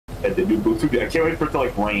at the new booth. I can't wait for it to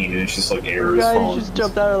like rain and it's just like air is falling. You just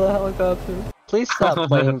jumped out of the helicopter. Please stop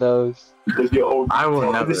playing those. Yo, I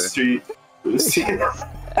will never. The street.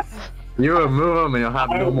 You remove them and you'll have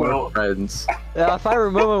no more friends. Yeah, if I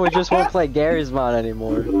remove him, we just won't play Gary's mod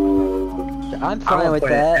anymore. I'm fine with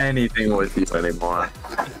that. I don't play anything with you anymore.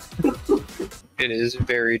 It is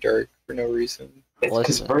very dark for no reason.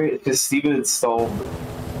 Because Steven installed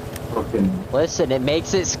fucking... Listen, it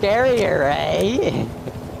makes it scarier, right?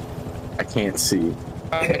 I can't see.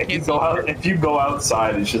 If you go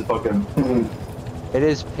outside, it's just fucking... It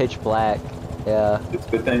is pitch black, yeah. It's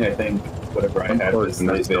a good thing, I think, whatever I had was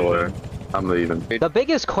nice door. I'm leaving. The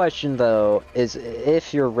biggest question, though, is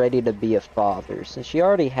if you're ready to be a father, since you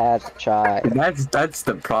already have a child. That's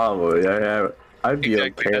the problem. I'd be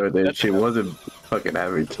okay with it if she wasn't fucking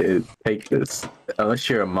having kids. Take this. Unless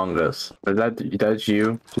you're Among Us. That's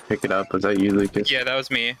you? Pick it up. Was that you, Lucas? Yeah, that was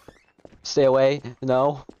me. Stay away.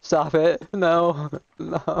 No. Stop it. No.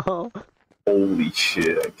 No. Holy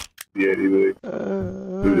shit. I can't see anything.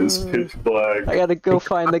 Dude, it's pitch black. I gotta go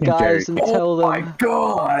find the guys and tell them. Oh my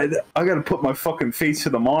god! I gotta put my fucking face to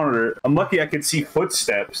the monitor. I'm lucky I could see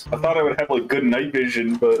footsteps. I thought I would have like good night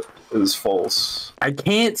vision, but it was false. I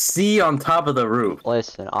can't see on top of the roof.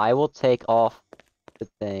 Listen, I will take off the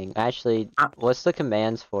thing. Actually, what's the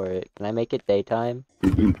commands for it? Can I make it daytime?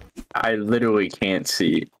 I literally can't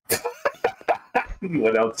see.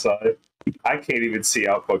 Went outside. I can't even see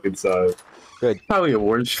out fucking side. Good. Probably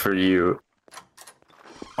worse for you.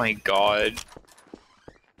 My god.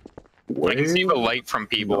 I can see the light from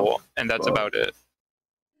people, and that's about it.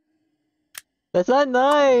 That's not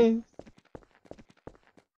nice!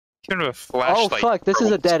 Even a flashlight. Oh fuck, this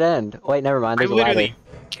is a dead end. Wait, never mind, I there's a ladder. literally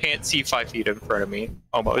can't see 5 feet in front of me,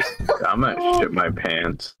 almost. I'm gonna shit my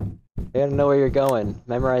pants. You gotta know where you're going.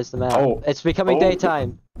 Memorize the map. Oh. It's becoming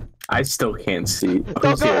daytime. I still can't see. Don't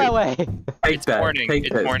go that way! Take that. Morning. Take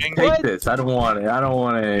It's this. morning. Take What? this. I don't want it. I don't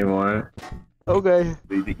want it anymore. Okay.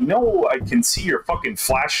 You know I can see your fucking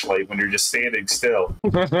flashlight when you're just standing still.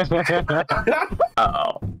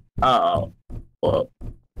 Uh-oh. Uh-oh. Whoa.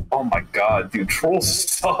 Oh my god, dude, Troll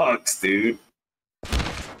sucks, dude.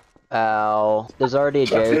 Ow. There's already a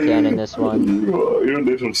jerry can in this one. You're a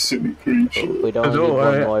little silly creature. We don't need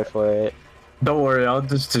one more for it. Don't worry, I'll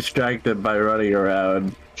just distract them by running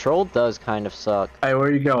around. Troll does kind of suck. Hey, where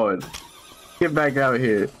are you going? Get back out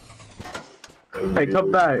here. Hey,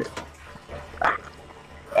 come back.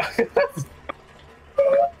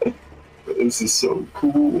 This is so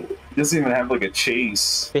cool. It doesn't even have like a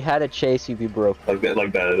chase. If we had a chase, you'd be broke. Like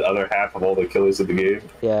the other half of all the killers of the game.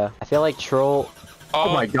 Yeah. I feel like Troll...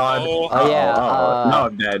 Oh my god. Oh yeah, now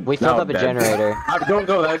I'm dead. We filled up a generator. Don't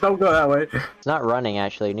go that way. It's not running,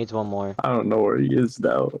 actually. It needs one more. I don't know where he is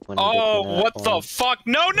now. Oh, what the fuck?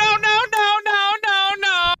 No, no, no, no, no, no,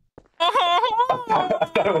 no! I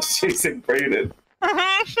thought I was chasing Brayden.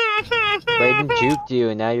 Brayden juked you,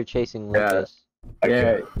 and now you're chasing Lucas.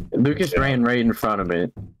 Yeah, Lucas ran right in front of me.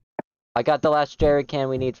 I got the last jerry can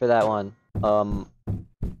we need for that one. Hello?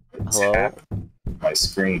 Tap my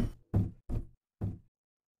screen.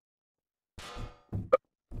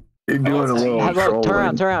 You're doing a little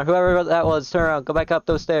trolling. Turn around. Whoever that was, turn around. Go back up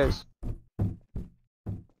those stairs.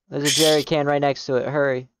 There's a jerry can right next to it.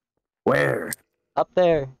 Hurry. Where? Up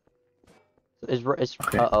there.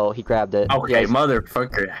 Okay. Uh-oh, he grabbed it. Okay,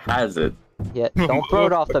 motherfucker has it. Yeah, don't throw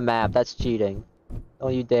it off the map. That's cheating.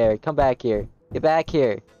 Don't you dare. Come back here. Get back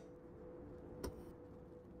here.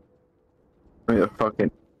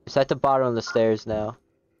 It's at the bottom of the stairs now.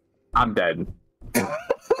 I'm dead.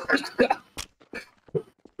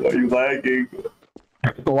 Why are you lagging?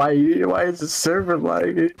 Why is the server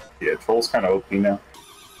lagging? Yeah, Troll's kind of OP now.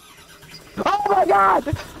 Oh my god!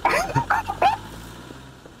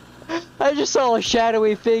 I just saw a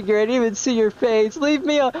shadowy figure. I didn't even see your face. Leave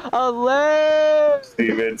me alone!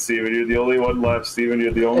 Steven, you're the only one left. Steven,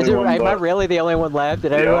 you're the only one left. Am I really the only one left?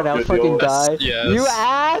 Did everyone else fucking die? Yes. You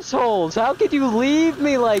assholes! How could you leave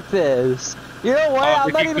me like this? You know what?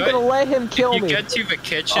 I'm not even gonna let him kill me. If you get to the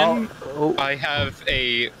kitchen, I have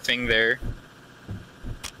a thing there.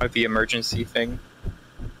 I have the emergency thing.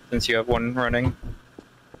 Since you have one running.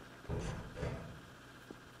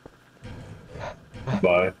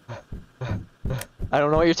 Bye. I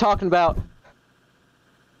don't know what you're talking about.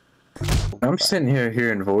 I'm sitting here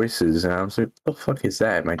hearing voices, and I was like, what the fuck is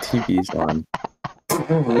that? My TV's on.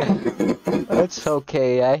 It's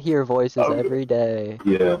okay. I hear voices every day.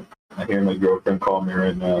 Yeah. I hear my girlfriend call me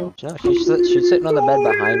right now. No, she's sitting on the bed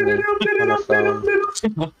behind me on her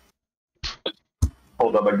phone.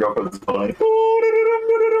 Hold up, my girlfriend's playing.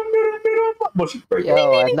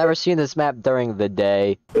 Yo, I've never seen this map during the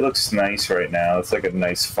day. It looks nice right now. It's like a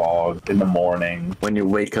nice fog in the morning. When you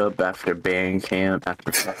wake up after band camp,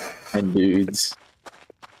 after and dudes.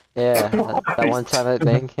 Yeah, that one time at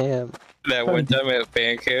band camp. That one time at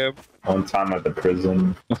band camp. One time at the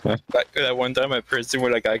prison. That one time at prison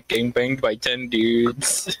when I got gangbanged by 10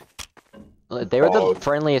 dudes. They were the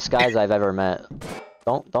friendliest guys I've ever met.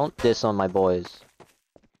 Don't diss on my boys.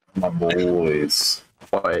 My boys.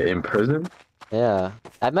 What, in prison? Yeah.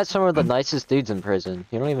 I've met some of the nicest dudes in prison.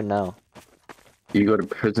 You don't even know. You go to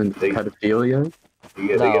prison for pedophilia? They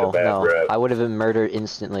get a bad rep. I would have been murdered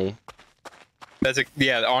instantly.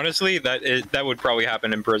 Yeah, honestly, that would probably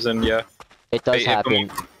happen in prison, yeah. It does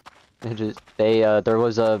happen. There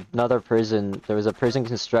was another prison. There was a prison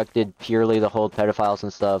constructed purely to hold pedophiles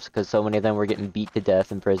and stuff, because so many of them were getting beat to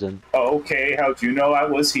death in prison. Okay, how'd you know I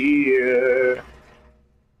was here?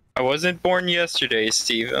 I wasn't born yesterday,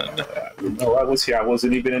 Steven. No, I was here. I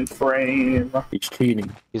wasn't even in frame. He's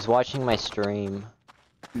cheating. He's watching my stream.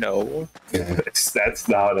 No. That's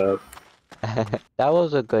not a... That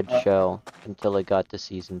was a good show until it got to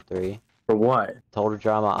season 3. For what? Total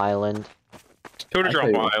Drama Island. Total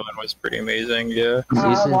Drama Island was pretty amazing, yeah.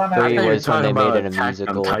 Season 3 was when they made it a Attack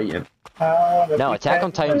musical. on Titan. No, Attack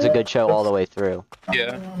on Titan's a good show all the way through.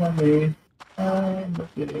 Yeah.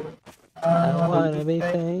 I wanna be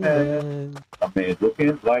famous. I mean,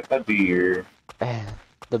 looking like a deer.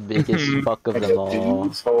 The biggest fuck of them all.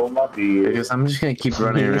 Hold my beer. Because I'm just gonna keep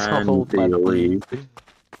running Please around hold my until you leave.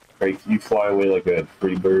 Right, you fly away like a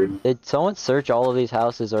free bird. Did someone search all of these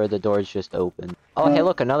houses, or are the doors just open? Oh, hey,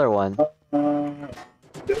 look, another one.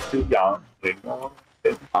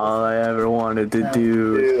 All I ever wanted to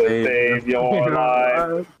do is save your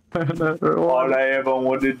life. All I ever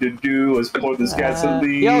wanted to do was pour this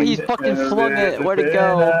gasoline. Yo, he's fucking flung it. Where'd it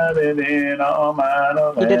go?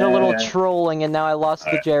 He did a little trolling, and now I lost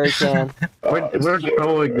the jerry can. we're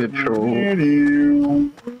trolling the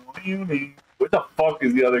troll. What the fuck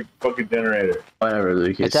is the other fucking generator? Whatever,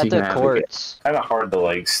 Lucas. It's at the courts. Kind of hard to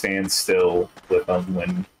like stand still with them when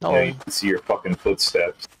you know, you can see your fucking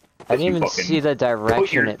footsteps. I didn't even see the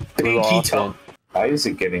direction it flew off in. Why is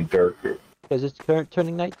it getting darker? Because it's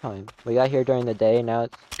turning nighttime. We got here during the day, now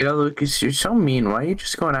it's... Yeah, Lucas, you're so mean. Why are you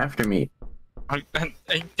just going after me? I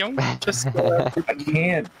don't just go after I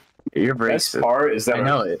can't. You're The best racist. part is that I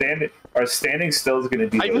know our standing still is going to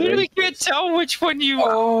be. I literally can't tell which one you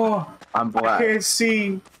are. Oh, I'm I black. can't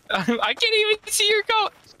see. I can't even see your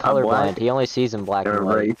color. It's colorblind. black. He only sees in black You're and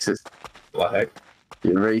white. racist. Black.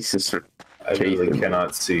 You're racist. I really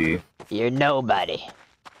cannot see. You're nobody.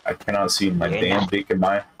 I cannot see my You're damn not. dick in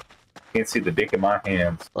my. Can't see the dick in my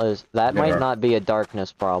hands. Liz, that might not be a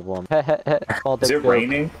darkness problem. Is it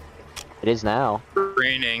raining? It is now.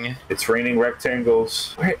 Raining. It's raining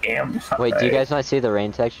rectangles. Where am I? Wait, do you guys not see the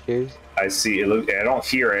rain textures? I see it. I don't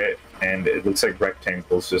hear it, and it looks like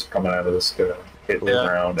rectangles just coming out of the sky, hitting the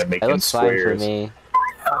ground and It making looks fine for squares. me.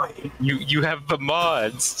 You have the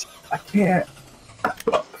mods. I can't. I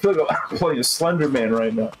feel like I'm playing Slender Man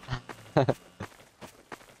right now.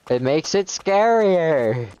 It makes it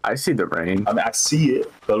scarier. I see the rain. I mean, I see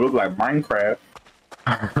it, but it looks like Minecraft.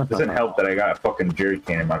 Doesn't help that I got a fucking jerry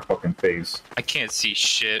can in my fucking face. I can't see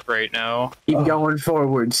shit right now. Keep going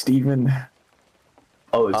forward, Steven.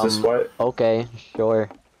 Oh, is this what? Okay, sure.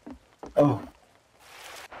 Oh.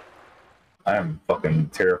 I am fucking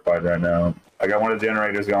terrified right now. I got one of the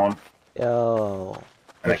generators going, Yo.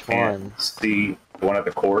 and Which I can't one? see the one at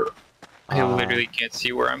the court. I literally can't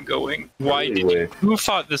see where I'm going. Why did you? Who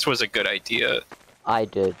thought this was a good idea? I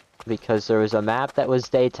did. Because there was a map that was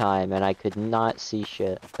daytime, and I could not see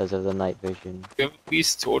shit because of the night vision. You at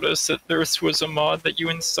least told us that this was a mod that you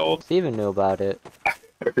installed. Steven knew about it. I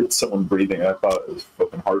heard someone breathing. I thought it was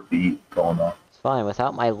fucking heartbeat going on. It's fine.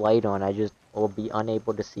 Without my light on, I just will be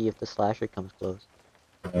unable to see if the slasher comes close.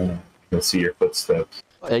 You can see your footsteps.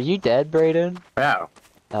 Are you dead, Brayden? Yeah.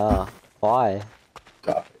 Why?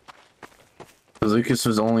 God. Because Lucas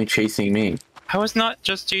was only chasing me. I was not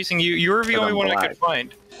just chasing you. You were the But only I'm one I black. could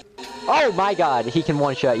find. Oh my god, he can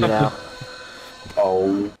one-shot you now.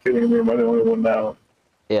 Oh, kidding me? Am I the only one now?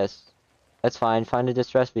 Yes. That's fine. Find a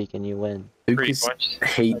distress beacon, you win. Pretty Lucas much.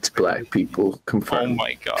 hates black people. Oh Confirmed.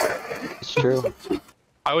 my god. It's true.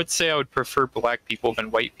 I would say I would prefer black people than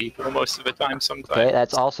white people most of the time. Sometimes. Okay,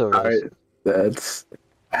 that's also racist. Alright, that's...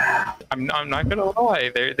 I'm not gonna lie.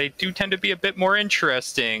 They do tend to be a bit more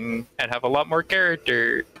interesting and have a lot more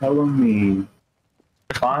character. Telling me,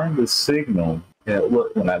 find the signal. Yeah,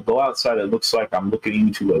 look, when I go outside, it looks like I'm looking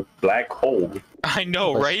into a black hole. I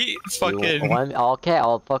know, right? Fucking. Okay,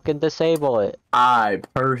 I'll fucking disable it. I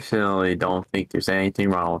personally don't think there's anything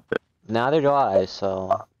wrong with it. Neither do I,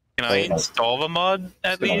 so... Can I install the mod,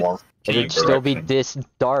 at least? It'd still be this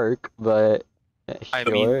dark, but... I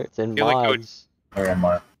sure, mean, it's in feel like it would- mods. Where am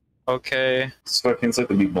I? Okay. This fucking like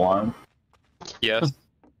to be blind. Yes.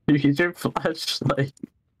 You use your flashlight.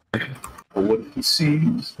 But what if he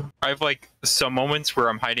sees? I have like some moments where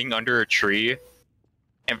I'm hiding under a tree,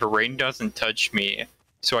 and the rain doesn't touch me,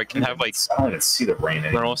 so I can have like I don't even see the rain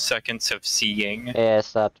anymore. little seconds of seeing. Yeah, it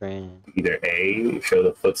stopped raining. Either A, show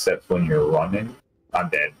the footsteps when you're running. I'm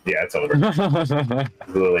dead. Yeah, it's over. There's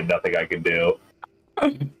literally nothing I can do.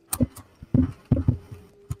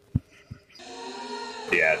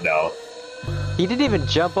 Yeah, no. He didn't even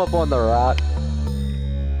jump up on the rock.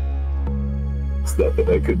 There's nothing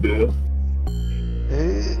I could do.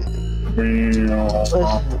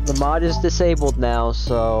 The mod is disabled now,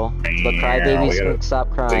 so the crybabies can stop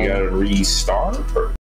They crying. gotta restart? Or